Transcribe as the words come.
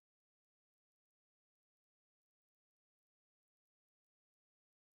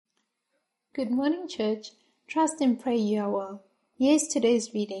Good morning, church. Trust and pray you are well. Here's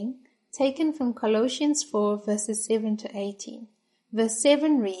today's reading, taken from Colossians 4, verses 7 to 18. Verse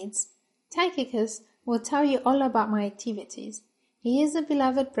 7 reads, Tychicus will tell you all about my activities. He is a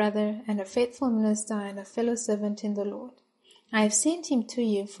beloved brother and a faithful minister and a fellow servant in the Lord. I have sent him to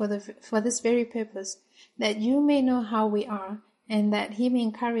you for this very purpose, that you may know how we are, and that he may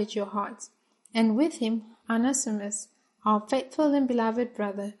encourage your hearts. And with him, Onesimus, our faithful and beloved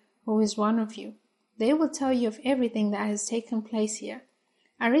brother, who is one of you. They will tell you of everything that has taken place here.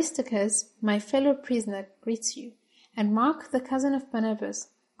 Aristarchus, my fellow prisoner, greets you, and Mark, the cousin of Barnabas,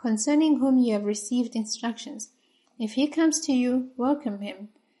 concerning whom you have received instructions. If he comes to you, welcome him.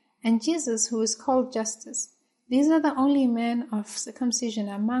 And Jesus, who is called Justus. These are the only men of circumcision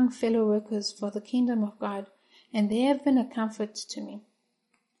among fellow workers for the kingdom of God, and they have been a comfort to me.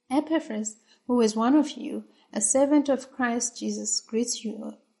 Epaphras, who is one of you, a servant of Christ Jesus, greets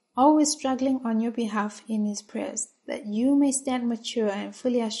you, always struggling on your behalf in his prayers, that you may stand mature and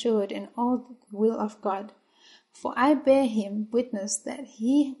fully assured in all the will of God. For I bear him witness that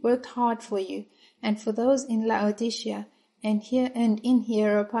he worked hard for you, and for those in Laodicea and in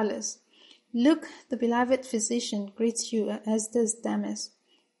Hierapolis. Luke, the beloved physician, greets you, as does Demas.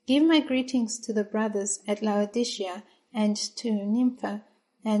 Give my greetings to the brothers at Laodicea and to Nympha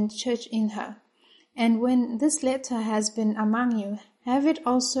and church in her. And when this letter has been among you, have it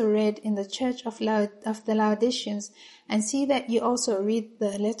also read in the church of the Laodiceans, and see that you also read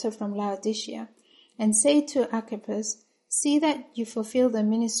the letter from Laodicea. And say to Archippus, see that you fulfill the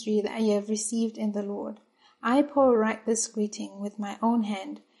ministry that you have received in the Lord. I, Paul, write this greeting with my own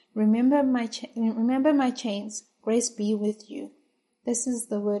hand. Remember my chains. Grace be with you. This is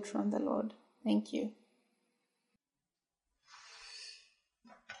the word from the Lord. Thank you.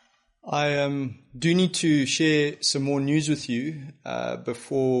 I do need to share some more news with you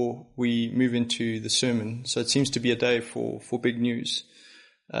before we move into the sermon. So it seems to be a day for big news.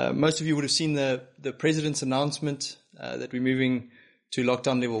 Most of you would have seen the president's announcement that we're moving to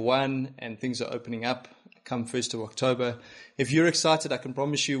lockdown level 1 and things are opening up come 1st of October. If you're excited, I can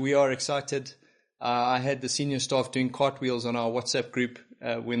promise you we are excited. I had the senior staff doing cartwheels on our WhatsApp group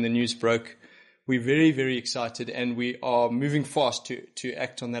when the news broke. We're very, very excited, and we are moving fast to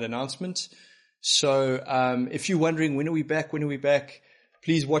act on that announcement. So if you're wondering, when are we back,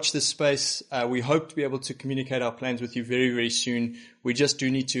 please watch this space. We hope to be able to communicate our plans with you very, very soon. We just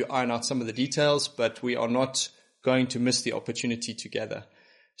do need to iron out some of the details, but we are not going to miss the opportunity to gather.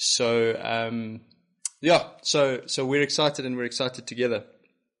 So, so we're excited, and we're excited together.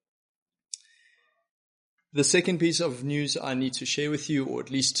 The second piece of news I need to share with you, or at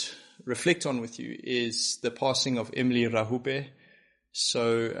least reflect on with you, is the passing of Emily Rahube.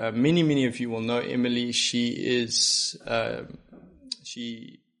 So many of you will know Emily. She is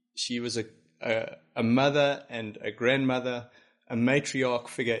she was a mother and a grandmother, a matriarch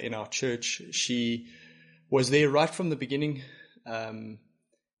figure in our church. She was there right from the beginning,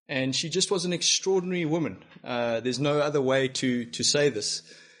 and she just was an extraordinary woman. There's no other way to say this.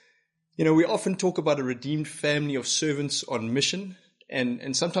 You know, we often talk about a redeemed family of servants on mission,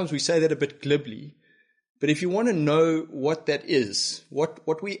 and sometimes we say that a bit glibly. But if you want to know what that is,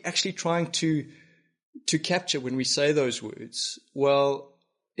 what we're actually trying to capture when we say those words, well,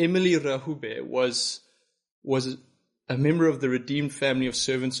 Emily Rahube was a member of the redeemed family of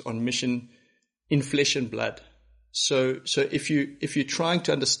servants on mission in flesh and blood. So if you're trying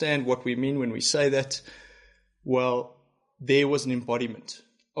to understand what we mean when we say that, well, there was an embodiment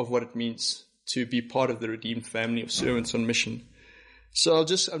of what it means to be part of the redeemed family of servants on mission. So I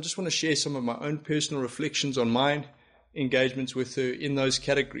just want to share some of my own personal reflections on my engagements with her in those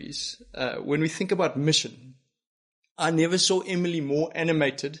categories. When we think about mission, I never saw Emily more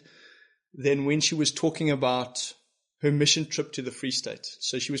animated than when she was talking about her mission trip to the Free State.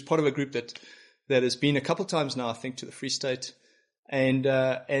 So she was part of a group that has been a couple times now, I think, to the Free State.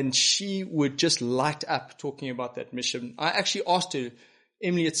 And she would just light up talking about that mission. I actually asked her,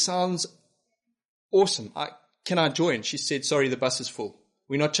 Emily, it sounds awesome. Can I join? She said, sorry, the bus is full.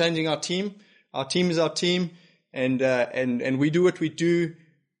 We're not changing our team. Our team is our team, and we do what we do.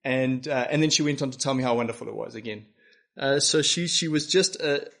 And then she went on to tell me how wonderful it was again. So she was just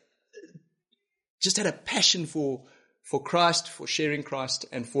had a passion for Christ, for sharing Christ,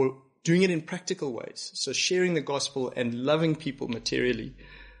 and for doing it in practical ways. So sharing the gospel and loving people materially,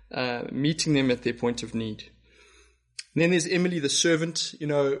 meeting them at their point of need. And then there's Emily, the servant. You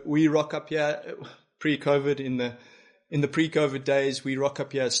know, we rock up here pre-COVID, in the pre-COVID days, we rock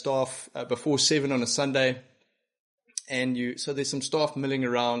up here as staff before 7 on a Sunday. So there's some staff milling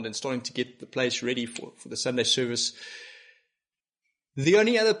around and starting to get the place ready for the Sunday service. The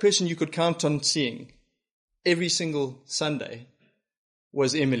only other person you could count on seeing every single Sunday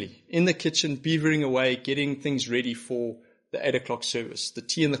was Emily, in the kitchen, beavering away, getting things ready for the 8 o'clock service, the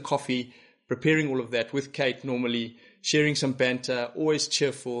tea and the coffee, preparing all of that with Kate normally, sharing some banter, always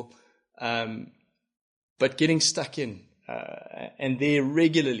cheerful, but getting stuck in, and there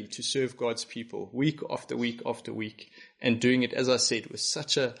regularly to serve God's people, week after week after week, and doing it, as I said, with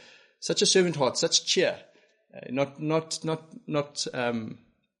such a servant heart, such cheer.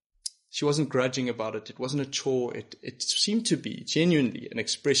 She wasn't grudging about it. It wasn't a chore. It seemed to be genuinely an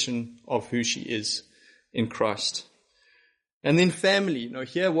expression of who she is in Christ. And then family.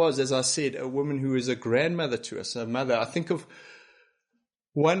 Here was, as I said, a woman who is a grandmother to us, a mother. I think of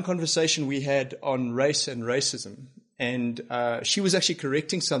one conversation we had on race and racism, and she was actually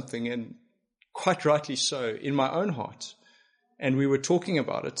correcting something, and quite rightly so, in my own heart. And we were talking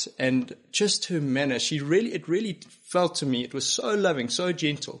about it, and just her manner, it really felt to me, it was so loving, so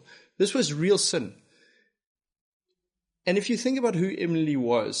gentle. This was real sin. And if you think about who Emily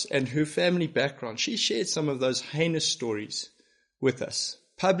was and her family background, she shared some of those heinous stories with us,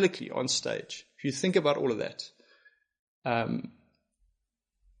 publicly on stage. If you think about all of that. And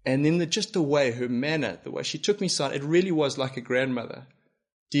then just the way, her manner, the way she took me aside, it really was like a grandmother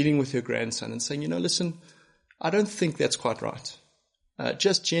dealing with her grandson and saying, listen, I don't think that's quite right.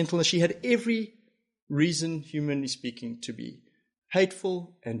 Just gentleness. She had every reason, humanly speaking, to be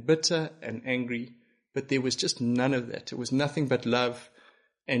hateful and bitter and angry, but there was just none of that. It was nothing but love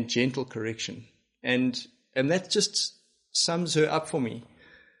and gentle correction. And that just sums her up for me.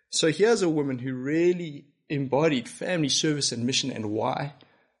 So here's a woman who really embodied family service and mission. And why?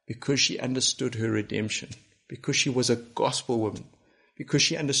 Because she understood her redemption, because she was a gospel woman, because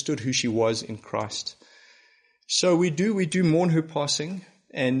she understood who she was in Christ. So we do mourn her passing,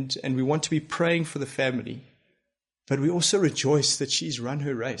 and we want to be praying for the family, but we also rejoice that she's run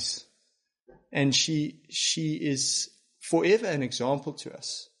her race, and she is forever an example to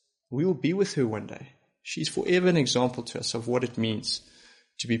us. We will be with her one day. She's forever an example to us of what it means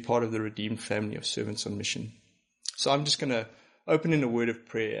to be part of the redeemed family of servants on mission. So I'm just going to open in a word of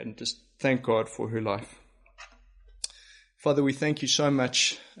prayer and just thank God for her life. Father, we thank you so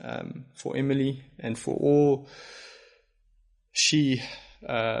much for Emily and for all she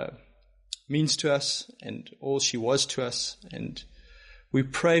means to us and all she was to us. And we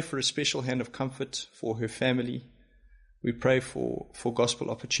pray for a special hand of comfort for her family. We pray for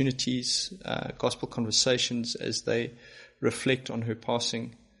gospel opportunities, gospel conversations as they reflect on her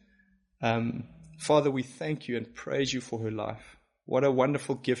passing. Father, we thank you and praise you for her life. What a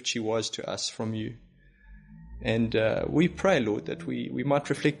wonderful gift she was to us from you. And we pray, Lord, that we might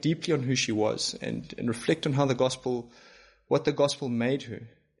reflect deeply on who she was and reflect on how what the gospel made her,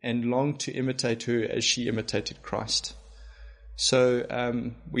 and long to imitate her as she imitated Christ.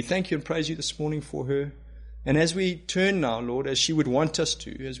 So we thank you and praise you this morning for her. And as we turn now, Lord, as she would want us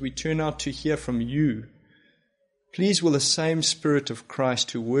to, as we turn out to hear from you, please will the same Spirit of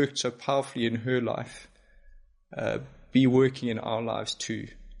Christ who worked so powerfully in her life be working in our lives too,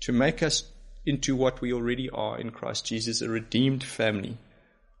 to make us into what we already are in Christ Jesus, a redeemed family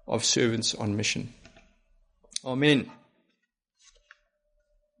of servants on mission. Amen.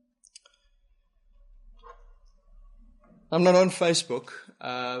 I'm not on Facebook,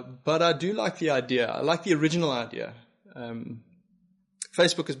 but I do like the idea. I like the original idea.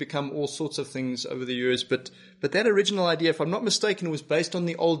 Facebook has become all sorts of things over the years, but that original idea, if I'm not mistaken, was based on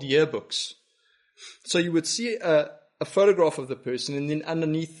the old yearbooks. So you would see a photograph of the person, and then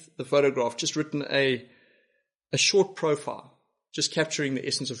underneath the photograph, just written a short profile, just capturing the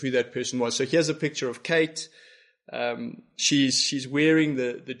essence of who that person was. So here's a picture of Kate. She's wearing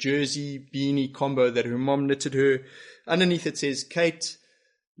the jersey beanie combo that her mom knitted her. Underneath it says, Kate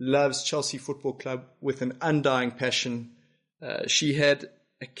loves Chelsea Football Club with an undying passion. She had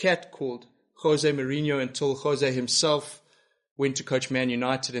a cat called Jose Mourinho until Jose himself went to coach Man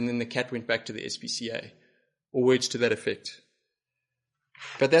United, and then the cat went back to the SPCA, or words to that effect.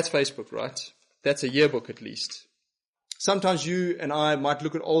 But that's Facebook, right? That's a yearbook at least. Sometimes you and I might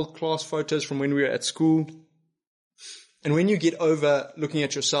look at old class photos from when we were at school, and when you get over looking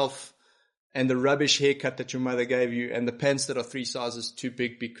at yourself and the rubbish haircut that your mother gave you and the pants that are 3 sizes too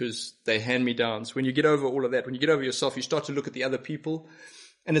big because they're hand-me-downs, when you get over all of that, when you get over yourself, you start to look at the other people.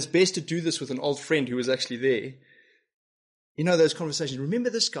 And it's best to do this with an old friend who was actually there. You know, those conversations. Remember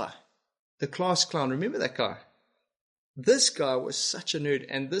this guy, the class clown. Remember that guy? This guy was such a nerd.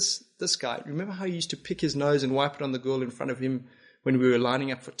 And this guy, remember how he used to pick his nose and wipe it on the girl in front of him when we were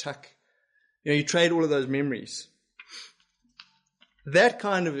lining up for tuck? You know, you trade all of those memories. That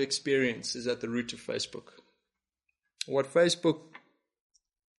kind of experience is at the root of Facebook. What Facebook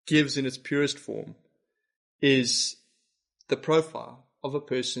gives in its purest form is the profile of a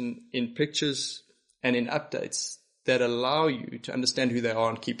person in pictures and in updates that allow you to understand who they are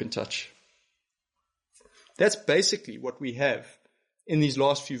and keep in touch. That's basically what we have in these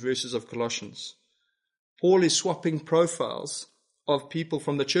last few verses of Colossians. Paul is swapping profiles of people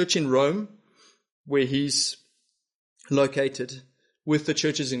from the church in Rome, where he's located, with the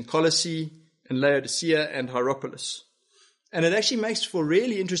churches in Colossae and Laodicea and Hierapolis. And it actually makes for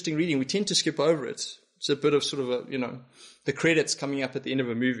really interesting reading. We tend to skip over it. It's a bit of sort of the credits coming up at the end of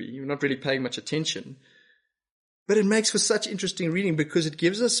a movie. You're not really paying much attention. But it makes for such interesting reading because it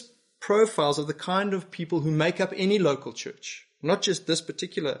gives us profiles of the kind of people who make up any local church, not just this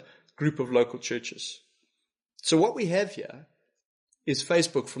particular group of local churches. So what we have here is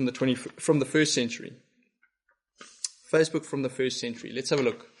Facebook from the first century. Facebook from the first century. Let's have a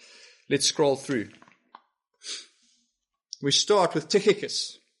look. Let's scroll through. We start with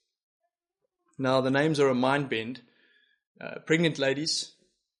Tychicus. Now, the names are a mind bend. Pregnant ladies,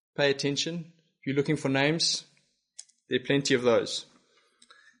 pay attention. If you're looking for names, there are plenty of those.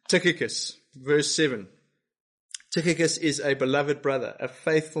 Tychicus, verse 7. Tychicus is a beloved brother, a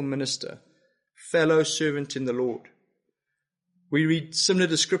faithful minister, fellow servant in the Lord. We read similar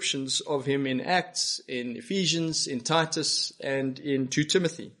descriptions of him in Acts, in Ephesians, in Titus, and in 2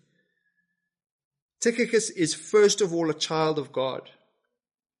 Timothy. Tychicus is first of all a child of God.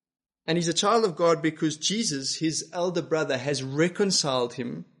 And he's a child of God because Jesus, his elder brother, has reconciled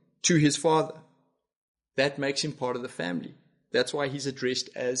him to his father. That makes him part of the family. That's why he's addressed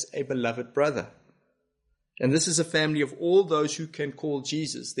as a beloved brother. And this is a family of all those who can call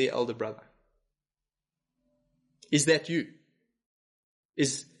Jesus their elder brother. Is that you?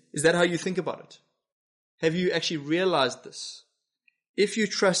 Is that how you think about it? Have you actually realized this? If you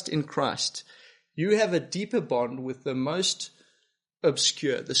trust in Christ, you have a deeper bond with the most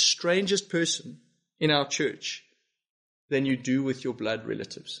obscure, the strangest person in our church than you do with your blood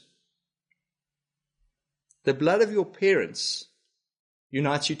relatives. The blood of your parents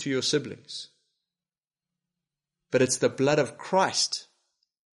unites you to your siblings. But it's the blood of Christ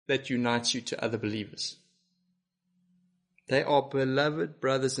that unites you to other believers. They are beloved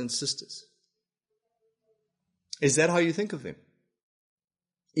brothers and sisters. Is that how you think of them?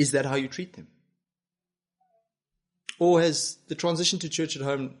 Is that how you treat them? Or has the transition to church at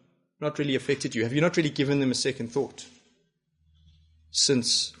home not really affected you? Have you not really given them a second thought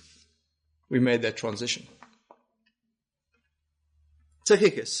since we made that transition?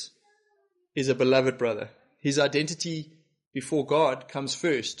 Tychicus is a beloved brother. His identity before God comes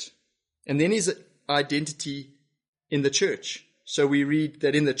first, and then his identity in the church. So we read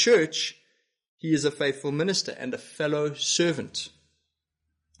that in the church, he is a faithful minister and a fellow servant.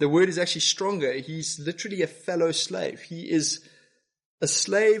 The word is actually stronger. He's literally a fellow slave. He is a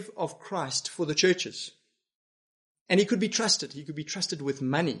slave of Christ for the churches. And he could be trusted. He could be trusted with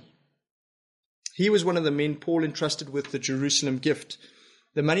money. He was one of the men Paul entrusted with the Jerusalem gift.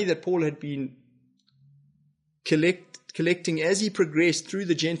 The money that Paul had been collecting as he progressed through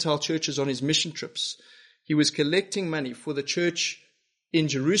the Gentile churches on his mission trips. He was collecting money for the church in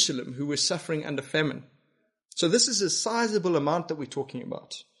Jerusalem who were suffering under famine. So this is a sizable amount that we're talking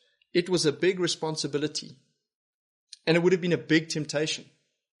about. It was a big responsibility. And it would have been a big temptation.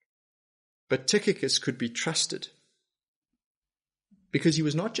 But Tychicus could be trusted. Because he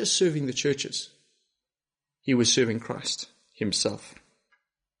was not just serving the churches. He was serving Christ himself.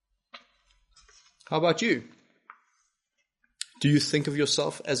 How about you? Do you think of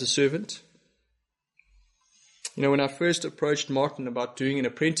yourself as a servant? You know, when I first approached Martin about doing an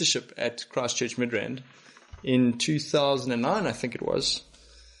apprenticeship at Christchurch Midrand in 2009, I think it was,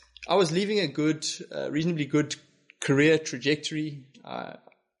 I was leaving a reasonably good career trajectory. I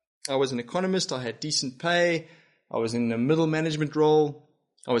was an economist. I had decent pay. I was in a middle management role.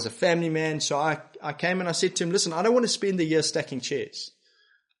 I was a family man. So I came and I said to him, listen, I don't want to spend the year stacking chairs.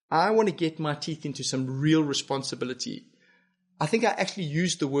 I want to get my teeth into some real responsibility. I think I actually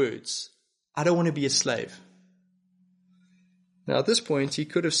used the words, I don't want to be a slave. Now at this point, he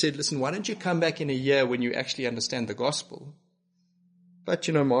could have said, listen, why don't you come back in a year when you actually understand the gospel? But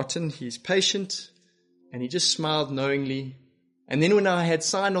you know, Martin, he's patient and he just smiled knowingly. And then when I had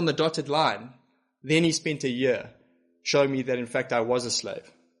signed on the dotted line, then he spent a year showing me that in fact I was a slave.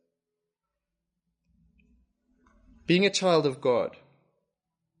 Being a child of God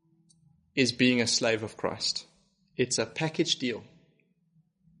is being a slave of Christ. It's a package deal.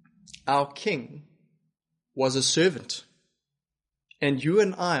 Our King was a servant. And you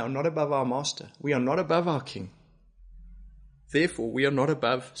and I are not above our master. We are not above our King. Therefore, we are not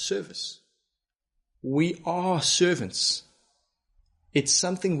above service. We are servants. It's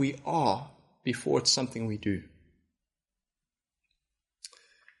something we are before it's something we do.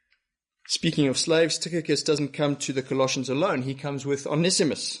 Speaking of slaves, Tychicus doesn't come to the Colossians alone. He comes with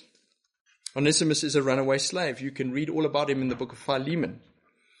Onesimus. Onesimus is a runaway slave. You can read all about him in the book of Philemon.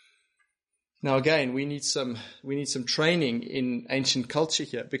 Now again, we need some training in ancient culture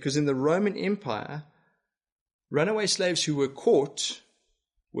here, because in the Roman Empire, runaway slaves who were caught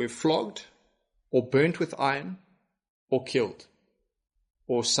were flogged or burnt with iron or killed,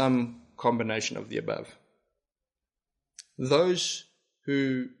 or some combination of the above. Those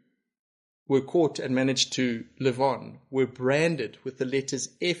who were caught and managed to live on were branded with the letters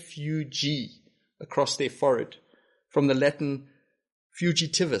FUG across their forehead, from the Latin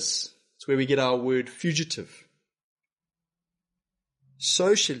fugitivus. It's where we get our word fugitive.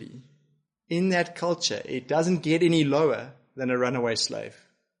 Socially, in that culture, it doesn't get any lower than a runaway slave.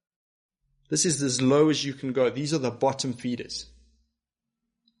 This is as low as you can go. These are the bottom feeders.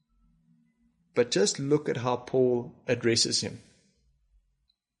 But just look at how Paul addresses him.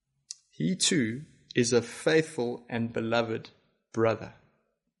 He too is a faithful and beloved brother.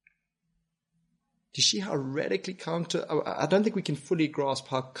 Do you see how radically I don't think we can fully grasp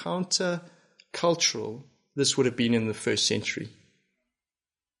how counter-cultural this would have been in the first century.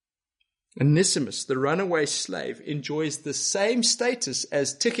 Onesimus, the runaway slave, enjoys the same status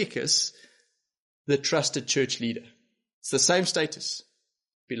as Tychicus, the trusted church leader. It's the same status.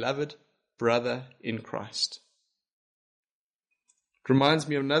 Beloved brother in Christ. It reminds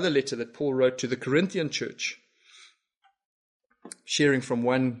me of another letter that Paul wrote to the Corinthian church, sharing from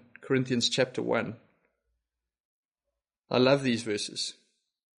 1 Corinthians chapter 1. I love these verses.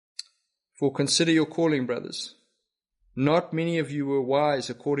 For consider your calling, brothers. Not many of you were wise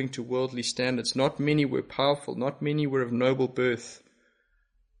according to worldly standards. Not many were powerful. Not many were of noble birth.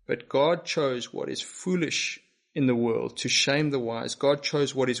 But God chose what is foolish in the world to shame the wise. God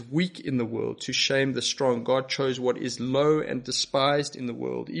chose what is weak in the world to shame the strong. God chose what is low and despised in the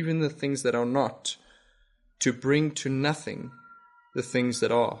world, even the things that are not, to bring to nothing the things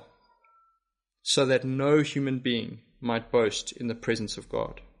that are, so that no human being might boast in the presence of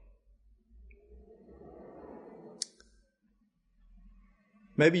God.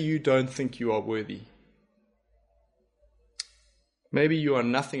 Maybe you don't think you are worthy. Maybe you are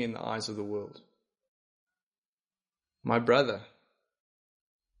nothing in the eyes of the world. My brother,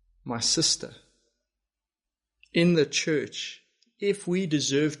 my sister, in the church, if we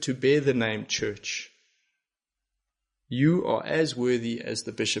deserve to bear the name church, you are as worthy as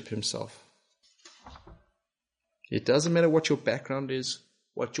the bishop himself. It doesn't matter what your background is,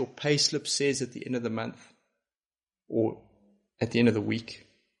 what your payslip says at the end of the month or at the end of the week.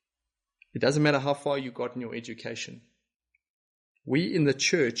 It doesn't matter how far you got in your education. We in the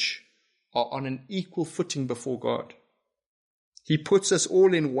church are on an equal footing before God. He puts us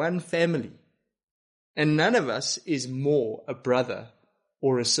all in one family, and none of us is more a brother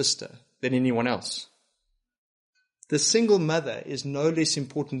or a sister than anyone else. The single mother is no less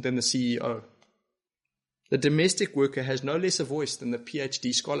important than the CEO. The domestic worker has no less a voice than the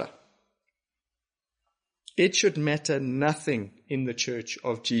PhD scholar. It should matter nothing in the church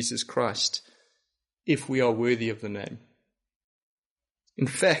of Jesus Christ if we are worthy of the name. In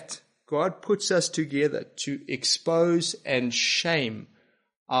fact, God puts us together to expose and shame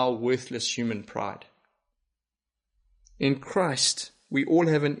our worthless human pride. In Christ, we all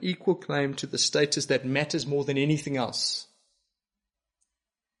have an equal claim to the status that matters more than anything else.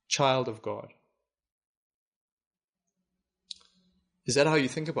 Child of God. Is that how you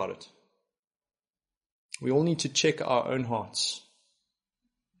think about it? We all need to check our own hearts.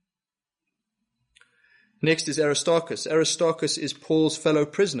 Next is Aristarchus. Aristarchus is Paul's fellow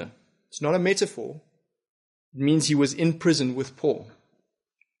prisoner. It's not a metaphor. It means he was in prison with Paul.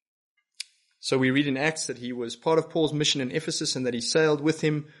 So we read in Acts that he was part of Paul's mission in Ephesus and that he sailed with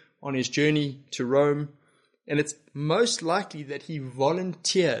him on his journey to Rome. And it's most likely that he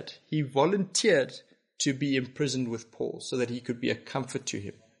volunteered to be imprisoned with Paul so that he could be a comfort to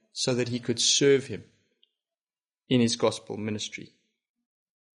him, so that he could serve him in his gospel ministry.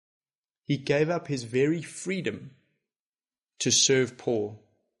 He gave up his very freedom to serve Paul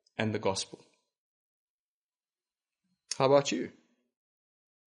and the gospel. How about you?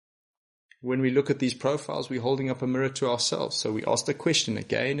 When we look at these profiles, we're holding up a mirror to ourselves. So we ask the question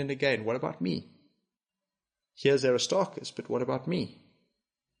again and again, what about me? Here's Aristarchus, but what about me?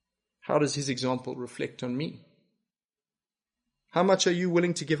 How does his example reflect on me? How much are you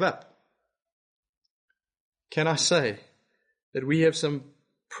willing to give up? Can I say that we have some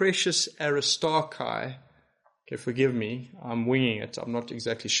precious Aristarchi? Okay, forgive me, I'm winging it. I'm not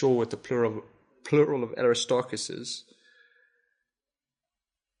exactly sure what the plural of Aristarchus is.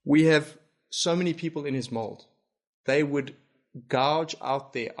 We have so many people in his mold. They would gouge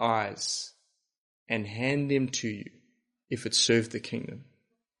out their eyes and hand them to you if it served the kingdom.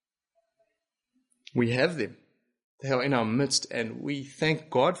 We have them. They are in our midst, and we thank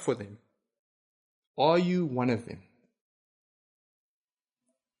God for them. Are you one of them?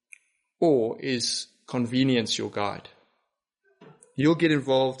 Or is convenience your guide? You'll get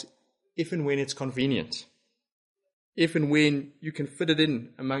involved if and when it's convenient, if and when you can fit it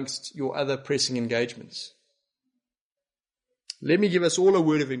in amongst your other pressing engagements. Let me give us all a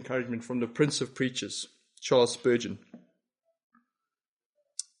word of encouragement from the Prince of Preachers, Charles Spurgeon.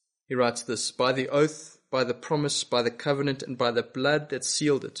 He writes this: "By the oath, by the promise, by the covenant, and by the blood that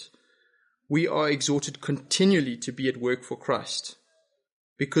sealed it, we are exhorted continually to be at work for Christ,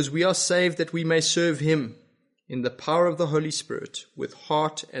 because we are saved that we may serve him in the power of the Holy Spirit with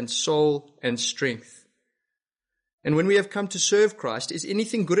heart and soul and strength. And when we have come to serve Christ, is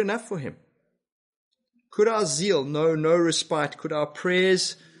anything good enough for him? Could our zeal know no respite? Could our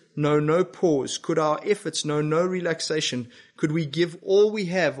prayers know no pause? Could our efforts know no relaxation? Could we give all we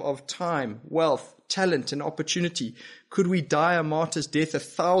have of time, wealth, talent, and opportunity? Could we die a martyr's death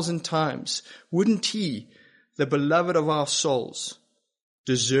 1,000 times? Wouldn't he, the beloved of our souls,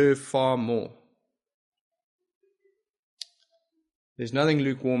 deserve far more?" There's nothing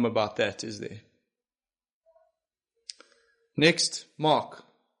lukewarm about that, is there? Next, Mark.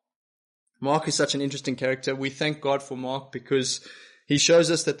 Mark is such an interesting character. We thank God for Mark because he shows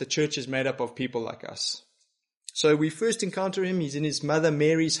us that the church is made up of people like us. So we first encounter him. He's in his mother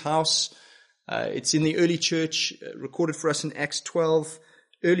Mary's house. It's in the early church, recorded for us in Acts 12,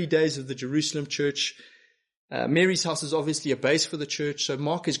 early days of the Jerusalem church. Mary's house is obviously a base for the church. So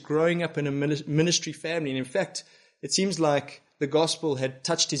Mark is growing up in a ministry family. And in fact, it seems like the gospel had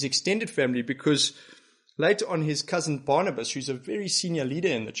touched his extended family, because later on his cousin Barnabas, who's a very senior leader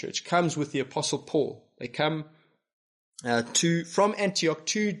in the church, comes with the apostle Paul. They come from Antioch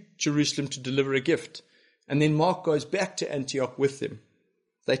to Jerusalem to deliver a gift. And then Mark goes back to Antioch with them.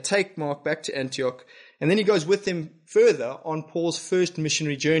 They take Mark back to Antioch, and then he goes with them further on Paul's first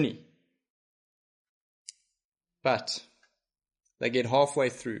missionary journey. But they get halfway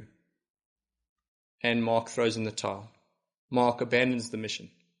through, and Mark throws in the towel. Mark abandons the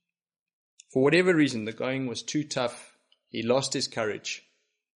mission. For whatever reason, the going was too tough. He lost his courage.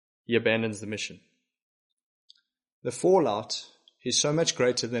 He abandons the mission. The fallout is so much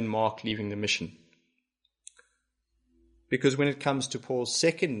greater than Mark leaving the mission. Because when it comes to Paul's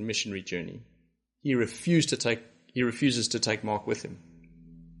second missionary journey, he refuses to take Mark with him.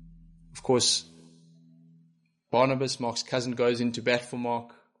 Of course, Barnabas, Mark's cousin, goes into bat for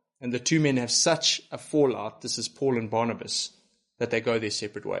Mark, and the two men have such a fallout, this is Paul and Barnabas, that they go their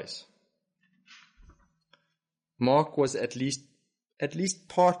separate ways. Mark was at least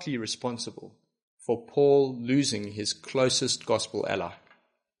partly responsible for Paul losing his closest gospel ally.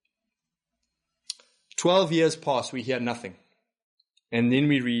 12 years pass, we hear nothing. And then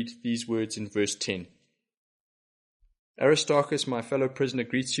we read these words in verse 10. "Aristarchus, my fellow prisoner,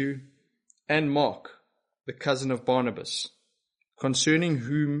 greets you, and Mark, the cousin of Barnabas, concerning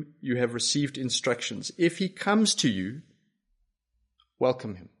whom you have received instructions. If he comes to you,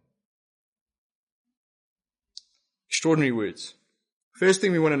 welcome him." Extraordinary words. First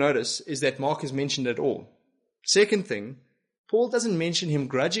thing we want to notice is that Mark is mentioned at all. Second thing, Paul doesn't mention him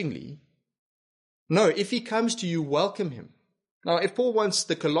grudgingly. No, if he comes to you, welcome him. Now, if Paul wants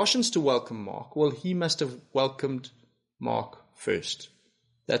the Colossians to welcome Mark, well, he must have welcomed Mark first.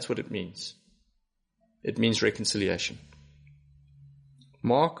 That's what it means. It means reconciliation.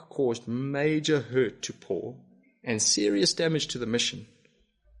 Mark caused major hurt to Paul and serious damage to the mission,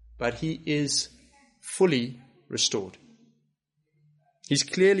 but he is fully restored. He's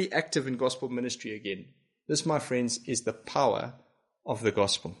clearly active in gospel ministry again. This, my friends, is the power of the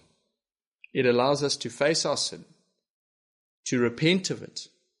gospel. It allows us to face our sin, to repent of it,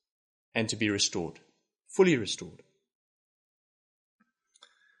 and to be restored, fully restored.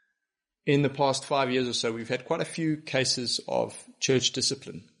 In the past 5 years or so, we've had quite a few cases of church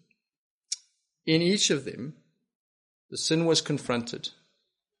discipline. In each of them, the sin was confronted,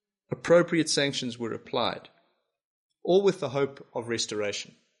 appropriate sanctions were applied, all with the hope of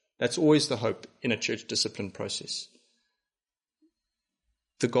restoration. That's always the hope in a church discipline process.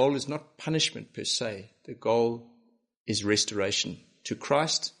 The goal is not punishment per se. The goal is restoration to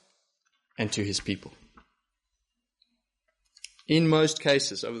Christ and to his people. In most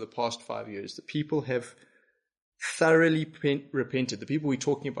cases over the past 5 years, the people have thoroughly repented. The people we're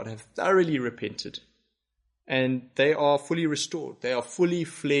talking about have thoroughly repented, and they are fully restored. They are fully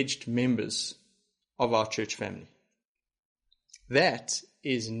fledged members of our church family. That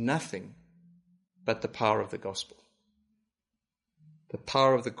is nothing but the power of the gospel. The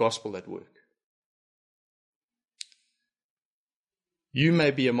power of the gospel at work. You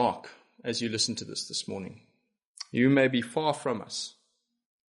may be a Mark as you listen to this morning. You may be far from us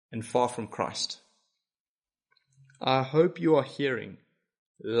and far from Christ. I hope you are hearing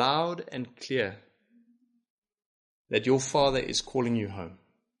loud and clear that your Father is calling you home.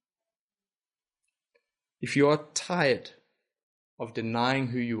 If you are tired of denying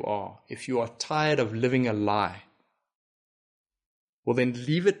who you are, if you are tired of living a lie, well then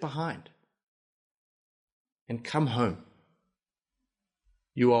leave it behind and come home.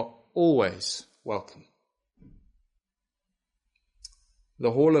 You are always welcome.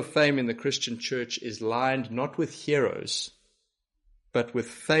 The Hall of Fame in the Christian church is lined not with heroes, but with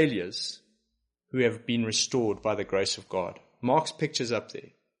failures who have been restored by the grace of God. Mark's picture's up there,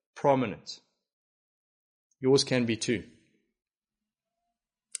 prominent. Yours can be too.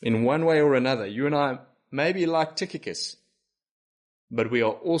 In one way or another, you and I may be like Tychicus, but we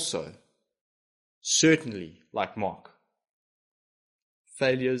are also certainly like Mark.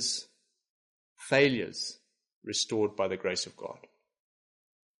 Failures restored by the grace of God.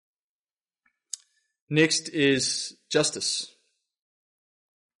 Next is Justus.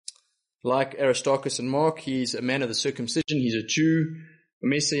 Like Aristarchus and Mark, he's a man of the circumcision. He's a Jew, a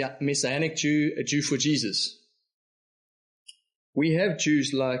Messianic Jew, a Jew for Jesus. We have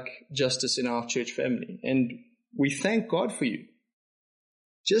Jews like Justus in our church family, and we thank God for you.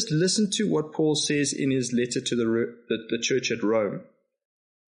 Just listen to what Paul says in his letter to the church at Rome.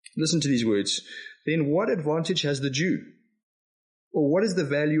 Listen to these words. Then what advantage has the Jew? Or what is the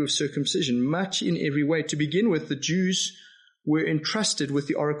value of circumcision? Much in every way. To begin with, the Jews were entrusted with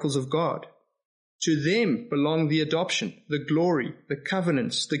the oracles of God. To them belong the adoption, the glory, the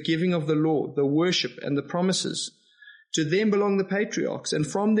covenants, the giving of the law, the worship, and the promises. To them belong the patriarchs, and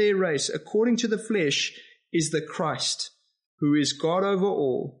from their race, according to the flesh, is the Christ, who is God over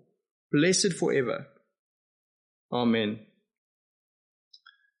all, blessed forever. Amen.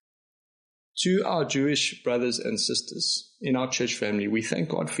 To our Jewish brothers and sisters in our church family, we thank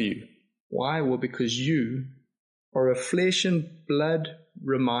God for you. Why? Well, because you are a flesh and blood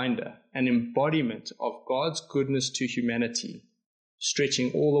reminder, an embodiment of God's goodness to humanity,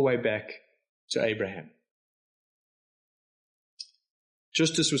 stretching all the way back to Abraham.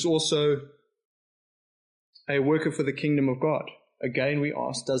 Justus was also a worker for the kingdom of God. Again, we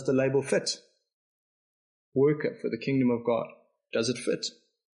ask, does the label fit? Worker for the kingdom of God. Does it fit?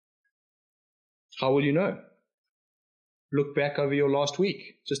 How will you know? Look back over your last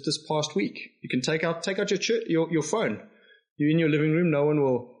week, just this past week. You can take out your phone. You're in your living room, no one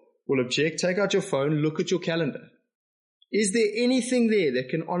will object. Take out your phone, look at your calendar. Is there anything there that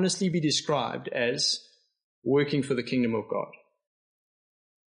can honestly be described as working for the kingdom of God?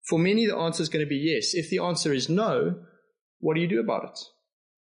 For many, the answer is going to be yes. If the answer is no, what do you do about it?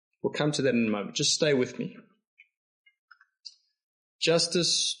 We'll come to that in a moment. Just stay with me.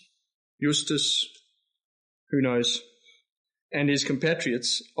 Justus, who knows, and his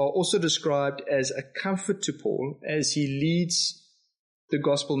compatriots are also described as a comfort to Paul as he leads the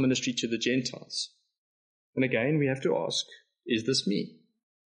gospel ministry to the Gentiles. And again, we have to ask, is this me?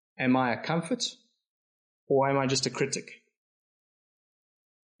 Am I a comfort or am I just a critic?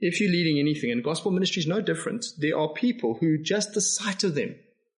 If you're leading anything, and gospel ministry is no different, there are people who just the sight of them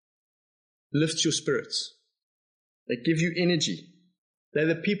lifts your spirits. They give you energy. They're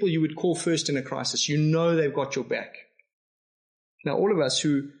the people you would call first in a crisis. You know they've got your back. Now, all of us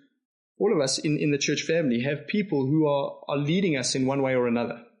in the church family have people who are leading us in one way or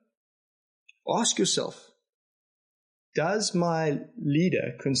another. Ask yourself, does my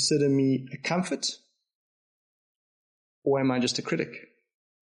leader consider me a comfort or am I just a critic?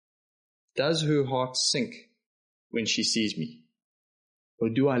 Does her heart sink when she sees me? Or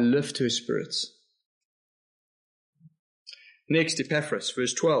do I lift her spirits? Next, Epaphras,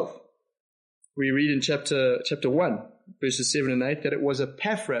 verse 12. We read in chapter 1, verses 7 and 8, that it was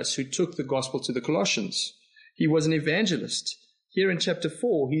Epaphras who took the gospel to the Colossians. He was an evangelist. Here in chapter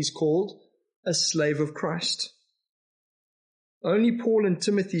 4, he's called a slave of Christ. Only Paul and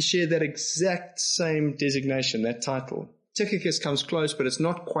Timothy share that exact same designation, that title. Tychicus comes close, but it's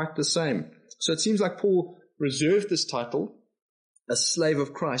not quite the same. So it seems like Paul reserved this title, a slave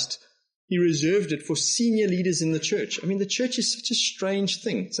of Christ. He reserved it for senior leaders in the church. I mean, the church is such a strange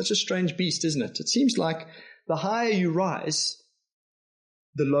thing, such a strange beast, isn't it? It seems like the higher you rise,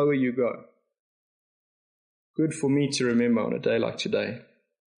 the lower you go. Good for me to remember on a day like today.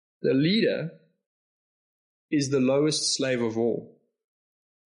 The leader is the lowest slave of all,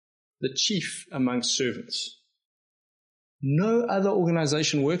 the chief amongst servants. No other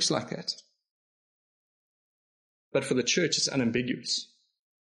organization works like that. But for the church, it's unambiguous.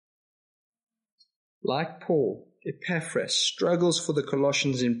 Like Paul, Epaphras struggles for the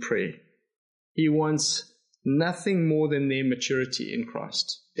Colossians in prayer. He wants nothing more than their maturity in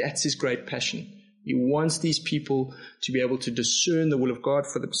Christ. That's his great passion. He wants these people to be able to discern the will of God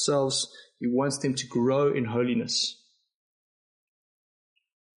for themselves. He wants them to grow in holiness.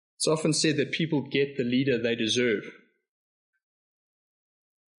 It's often said that people get the leader they deserve.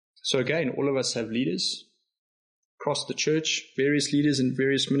 So again, all of us have leaders across the church, various leaders in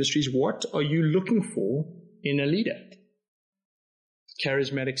various ministries. What are you looking for in a leader?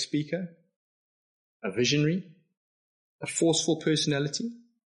 Charismatic speaker, a visionary, a forceful personality?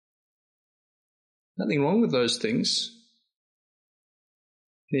 Nothing wrong with those things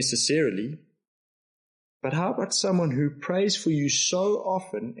necessarily. But how about someone who prays for you so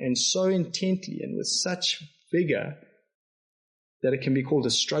often and so intently and with such vigor that it can be called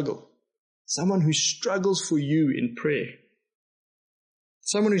a struggle? Someone who struggles for you in prayer.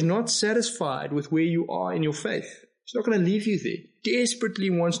 Someone who's not satisfied with where you are in your faith. He's not going to leave you there. Desperately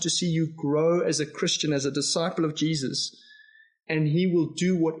wants to see you grow as a Christian, as a disciple of Jesus. And he will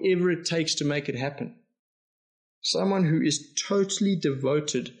do whatever it takes to make it happen. Someone who is totally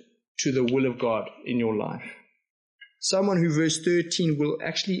devoted to the will of God in your life. Someone who, verse 13, will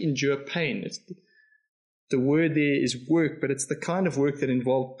actually endure pain. The word there is work, but it's the kind of work that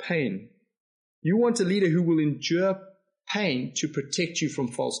involves pain. You want a leader who will endure pain to protect you from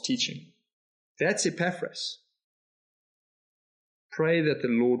false teaching. That's Epaphras. Pray that the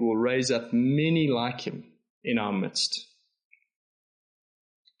Lord will raise up many like him in our midst.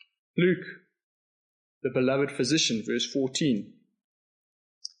 Luke, the beloved physician, verse 14.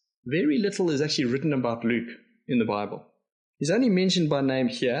 Very little is actually written about Luke in the Bible. He's only mentioned by name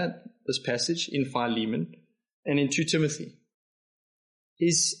here, this passage, in Philemon and in 2 Timothy.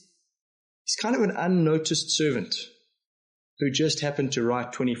 He's kind of an unnoticed servant who just happened to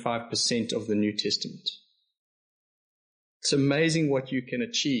write 25% of the New Testament. It's amazing what you can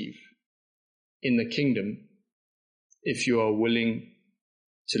achieve in the kingdom if you are willing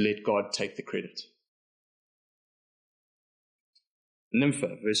to let God take the credit.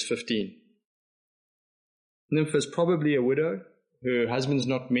 Nympha, verse 15. Nympha is probably a widow. Her husband's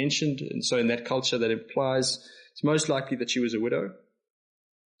not mentioned, and so in that culture that implies it's most likely that she was a widow.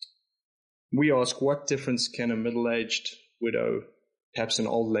 We ask, what difference can a middle-aged widow, perhaps an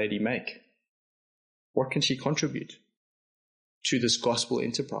old lady, make? What can she contribute to this gospel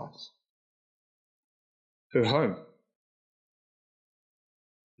enterprise? Her home.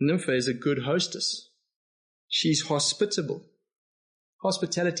 Nympha is a good hostess. She's hospitable.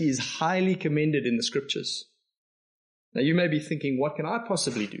 Hospitality is highly commended in the scriptures. Now you may be thinking, what can I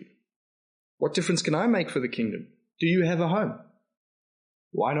possibly do? What difference can I make for the kingdom? Do you have a home?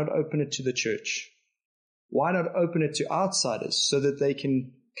 Why not open it to the church? Why not open it to outsiders so that they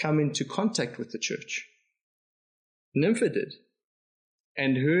can come into contact with the church? Nympha did.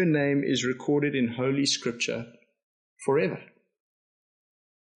 And her name is recorded in Holy Scripture forever.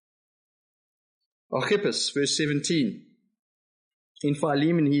 Archippus, verse 17. In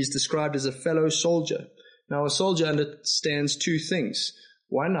Philemon, he is described as a fellow soldier. Now, a soldier understands two things.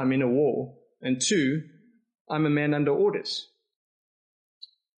 One, I'm in a war. And two, I'm a man under orders.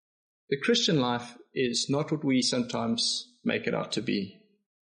 The Christian life is not what we sometimes make it out to be.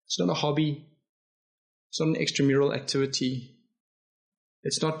 It's not a hobby. It's not an extramural activity.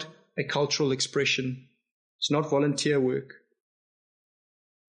 It's not a cultural expression. It's not volunteer work.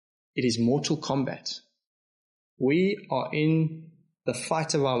 It is mortal combat. We are in the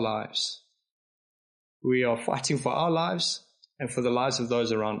fight of our lives. We are fighting for our lives and for the lives of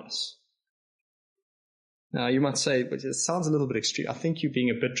those around us. Now, you might say, but it sounds a little bit extreme. I think you're being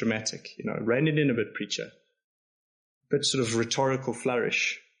a bit dramatic. Rein it in a bit, preacher. A bit sort of rhetorical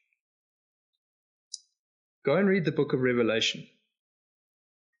flourish. Go and read the book of Revelation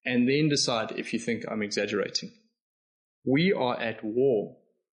and then decide if you think I'm exaggerating. We are at war.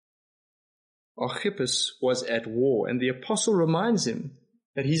 Archippus was at war, and the apostle reminds him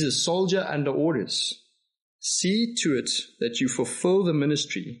that he's a soldier under orders. See to it that you fulfill the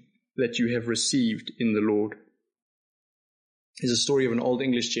ministry that you have received in the Lord. There's a story of an old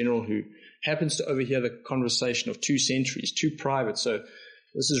English general who happens to overhear the conversation of two sentries, two privates. So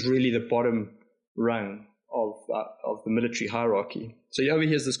this is really the bottom rung of the military hierarchy. So he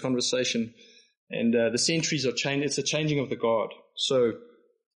overhears this conversation, and the sentries are changed. It's a changing of the guard. So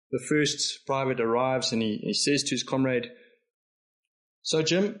the first private arrives and he says to his comrade, "So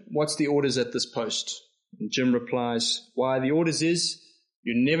Jim, what's the orders at this post?" And Jim replies, "Why, the orders is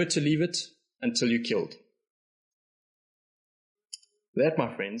you're never to leave it until you're killed." That,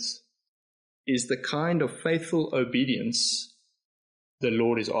 my friends, is the kind of faithful obedience the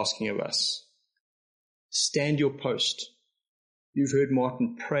Lord is asking of us. Stand your post. You've heard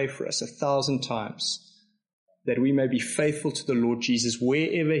Martin pray for us 1,000 times that we may be faithful to the Lord Jesus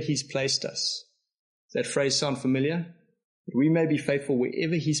wherever He's placed us. Does that phrase sound familiar? That we may be faithful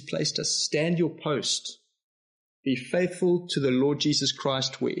wherever He's placed us. Stand your post. Be faithful to the Lord Jesus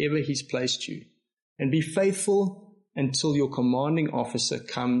Christ wherever He's placed you. And be faithful until your commanding officer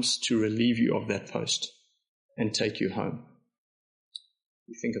comes to relieve you of that post and take you home.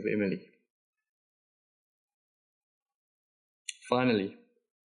 You think of Emily. Finally,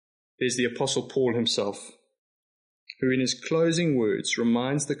 there's the Apostle Paul himself, who in his closing words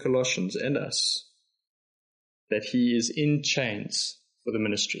reminds the Colossians and us that he is in chains for the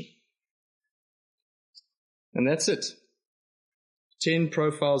ministry. And that's it. 10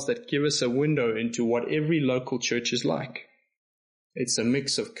 profiles that give us a window into what every local church is like. It's a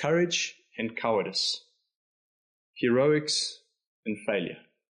mix of courage and cowardice, heroics and failure.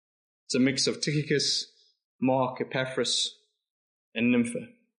 It's a mix of Tychicus, Mark, Epaphras, and Nympha.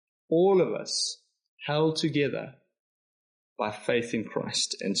 All of us held together by faith in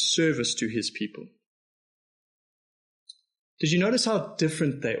Christ and service to His people. Did you notice how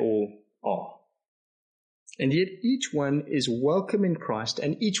different they all are? And yet each one is welcome in Christ,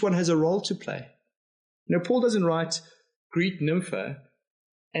 and each one has a role to play. You know, Paul doesn't write, greet Nympha,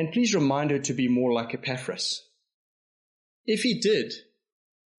 and please remind her to be more like Epaphras. If he did,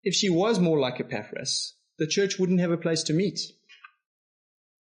 if she was more like Epaphras, the church wouldn't have a place to meet.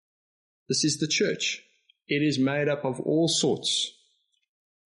 This is the church. It is made up of all sorts,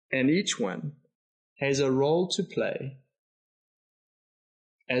 and each one has a role to play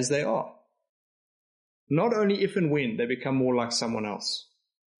as they are. Not only if and when they become more like someone else.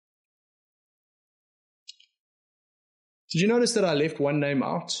 Did you notice that I left one name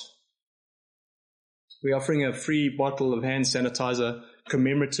out? We're offering a free bottle of hand sanitizer,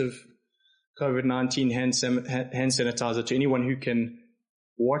 commemorative COVID-19 hand sanitizer to anyone who can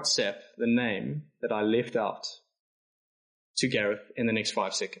WhatsApp the name that I left out to Gareth in the next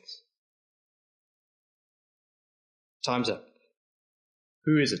 5 seconds. Time's up.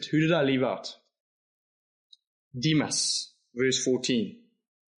 Who is it? Who did I leave out? Demas, verse 14.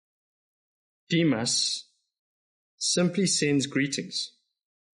 Demas simply sends greetings.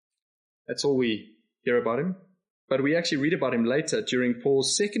 That's all we hear about him. But we actually read about him later during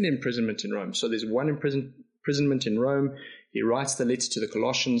Paul's second imprisonment in Rome. So there's one imprisonment in Rome. He writes the letter to the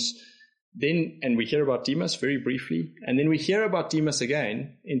Colossians. And we hear about Demas very briefly. And then we hear about Demas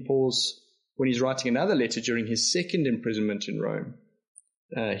again in when he's writing another letter during his second imprisonment in Rome.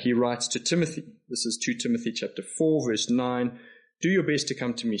 He writes to Timothy. This is 2 Timothy chapter 4, verse 9. Do your best to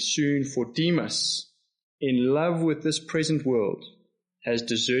come to me soon, for Demas, in love with this present world, has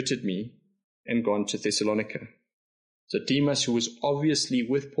deserted me and gone to Thessalonica. So Demas, who was obviously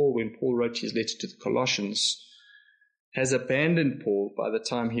with Paul when Paul wrote his letter to the Colossians, has abandoned Paul by the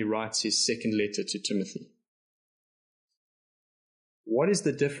time he writes his second letter to Timothy. What is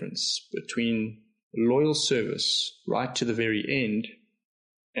the difference between loyal service right to the very end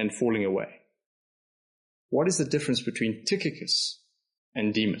and falling away? What is the difference between Tychicus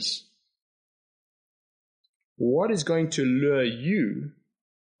and Demas? What is going to lure you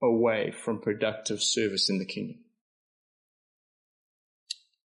away from productive service in the kingdom?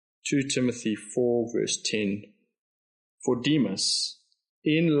 2 Timothy 4 verse 10. For Demas,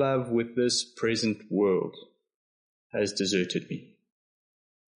 in love with this present world, has deserted me.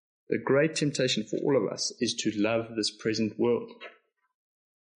 The great temptation for all of us is to love this present world.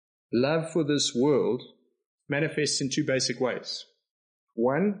 Love for this world manifests in 2 basic ways.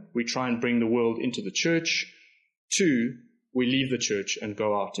 1, we try and bring the world into the church. 2, we leave the church and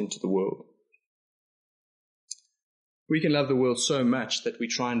go out into the world. We can love the world so much that we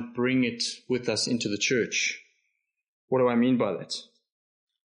try and bring it with us into the church. What do I mean by that?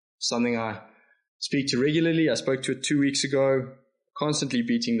 Something I speak to regularly. I spoke to it 2 weeks ago, constantly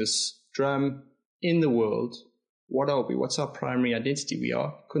beating this drum. In the world, what are we? What's our primary identity? We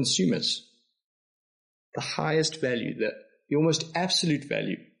are consumers. The highest value, the almost absolute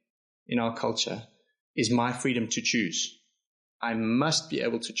value in our culture is my freedom to choose. I must be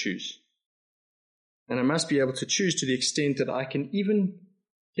able to choose. And I must be able to choose to the extent that I can even,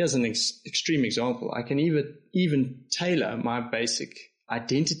 here's an extreme example, I can even tailor my basic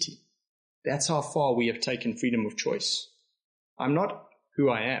identity. That's how far we have taken freedom of choice. I'm not who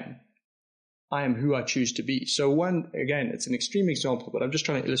I am who I choose to be. So again, it's an extreme example, but I'm just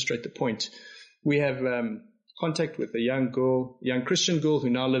trying to illustrate the point. We have contact with a young Christian girl who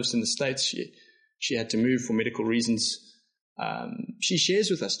now lives in the States. She had to move for medical reasons. she shares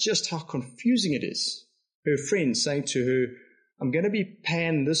with us just how confusing it is. Her friend saying to her, I'm going to be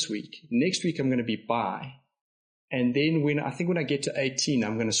pan this week. Next week I'm going to be bi. And then when I get to 18,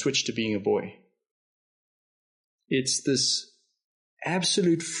 I'm going to switch to being a boy. It's this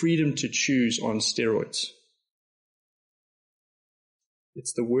absolute freedom to choose on steroids.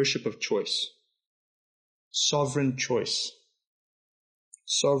 It's the worship of choice. Sovereign choice.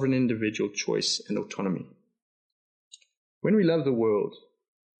 Sovereign individual choice and autonomy. When we love the world,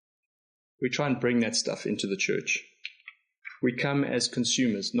 we try and bring that stuff into the church. We come as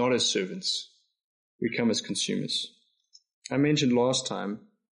consumers, not as servants. We come as consumers. I mentioned last time,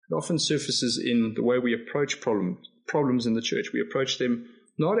 it often surfaces in the way we approach problems in the church. We approach them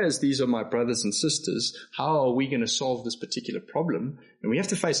not as these are my brothers and sisters. How are we going to solve this particular problem? And we have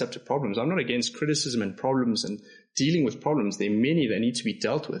to face up to problems. I'm not against criticism and problems and dealing with problems. There are many that need to be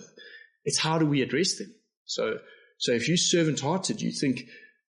dealt with. It's how do we address them? So if you're servant-hearted, you think,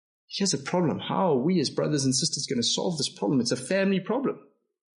 here's a problem. How are we as brothers and sisters going to solve this problem? It's a family problem.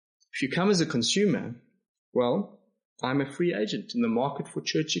 If you come as a consumer, well, I'm a free agent in the market for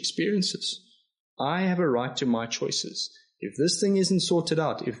church experiences. I have a right to my choices. If this thing isn't sorted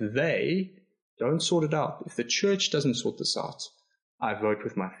out, if they don't sort it out, if the church doesn't sort this out, I vote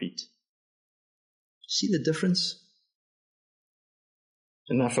with my feet. See the difference?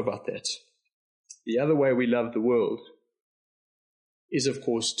 Enough about that. The other way we love the world is, of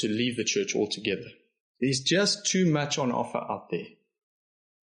course, to leave the church altogether. There's just too much on offer out there.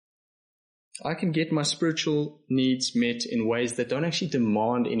 I can get my spiritual needs met in ways that don't actually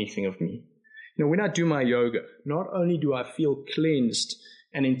demand anything of me. You know, when I do my yoga, not only do I feel cleansed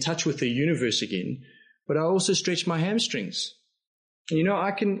and in touch with the universe again, but I also stretch my hamstrings. And you know,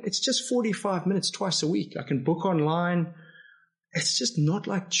 it's just 45 minutes twice a week. I can book online. It's just not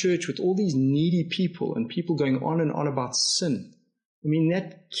like church with all these needy people and people going on and on about sin. I mean,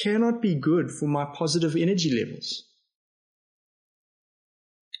 that cannot be good for my positive energy levels.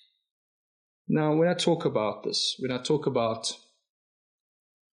 Now, when I talk about this, when I talk about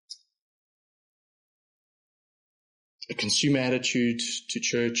a consumer attitude to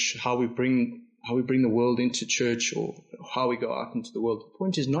church, how we bring the world into church, or how we go out into the world, the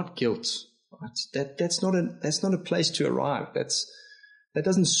point is not guilt. Right? That's not a place to arrive. That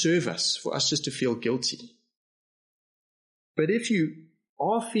doesn't serve us, for us just to feel guilty. But if you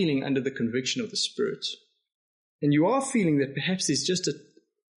are feeling under the conviction of the Spirit, and you are feeling that perhaps there's just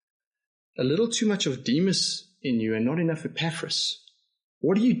a little too much of Demas in you and not enough Epaphras,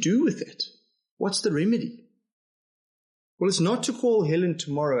 what do you do with it? What's the remedy? Well, it's not to call Helen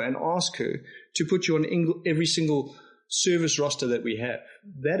tomorrow and ask her to put you on every single service roster that we have.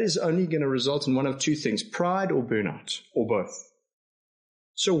 That is only going to result in one of two things, pride or burnout, or both.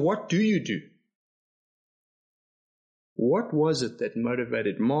 So what do you do? What was it that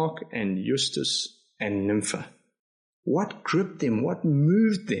motivated Mark and Justus and Nympha? What gripped them? What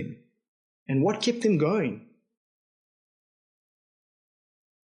moved them? And what kept them going?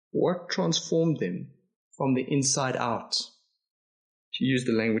 What transformed them from the inside out, to use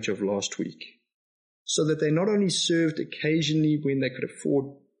the language of last week, so that they not only served occasionally when they could afford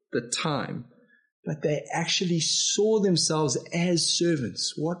the time, but they actually saw themselves as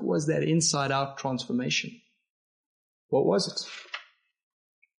servants? What was that inside out transformation? What was it?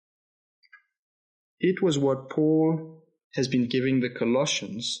 It was what Paul has been giving the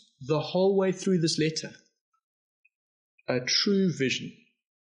Colossians the whole way through this letter. A true vision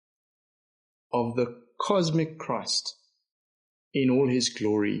of the cosmic Christ in all his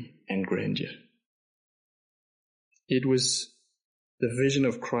glory and grandeur. It was the vision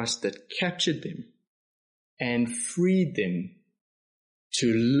of Christ that captured them and freed them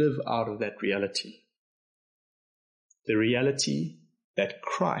to live out of that reality. The reality that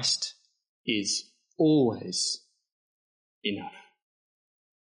Christ is always enough.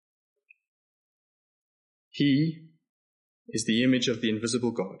 He is the image of the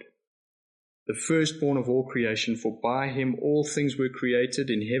invisible God, the firstborn of all creation, for by him all things were created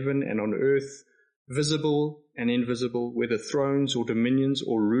in heaven and on earth, visible and invisible, whether thrones or dominions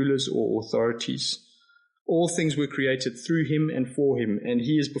or rulers or authorities. All things were created through him and for him, and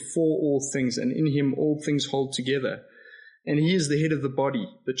he is before all things, and in him all things hold together. And he is the head of the body,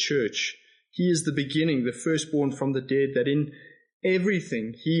 the church. He is the beginning, the firstborn from the dead, that in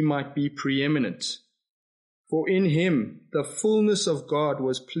everything he might be preeminent. For in him the fullness of God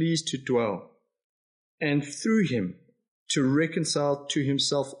was pleased to dwell, and through him to reconcile to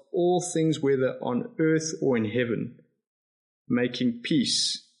himself all things, whether on earth or in heaven, making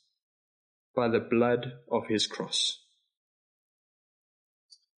peace by the blood of his cross.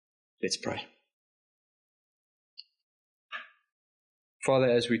 Let's pray. Father,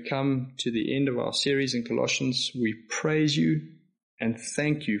 as we come to the end of our series in Colossians, we praise you and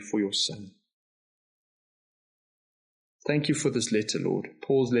thank you for your Son. Thank you for this letter, Lord,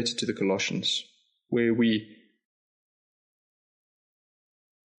 Paul's letter to the Colossians, where we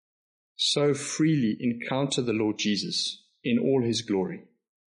so freely encounter the Lord Jesus in all his glory.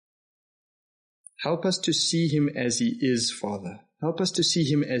 Help us to see him as he is, Father. Help us to see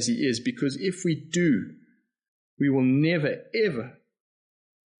him as he is, because if we do, we will never, ever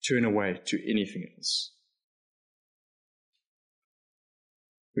turn away to anything else.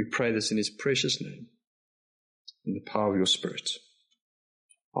 We pray this in his precious name, in the power of your Spirit.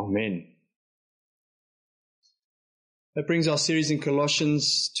 Amen. That brings our series in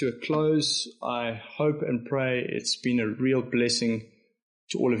Colossians to a close. I hope and pray it's been a real blessing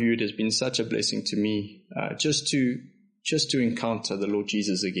to all of you. It has been such a blessing to me just to encounter the Lord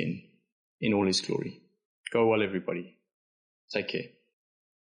Jesus again in all his glory. Go well, everybody. Take care.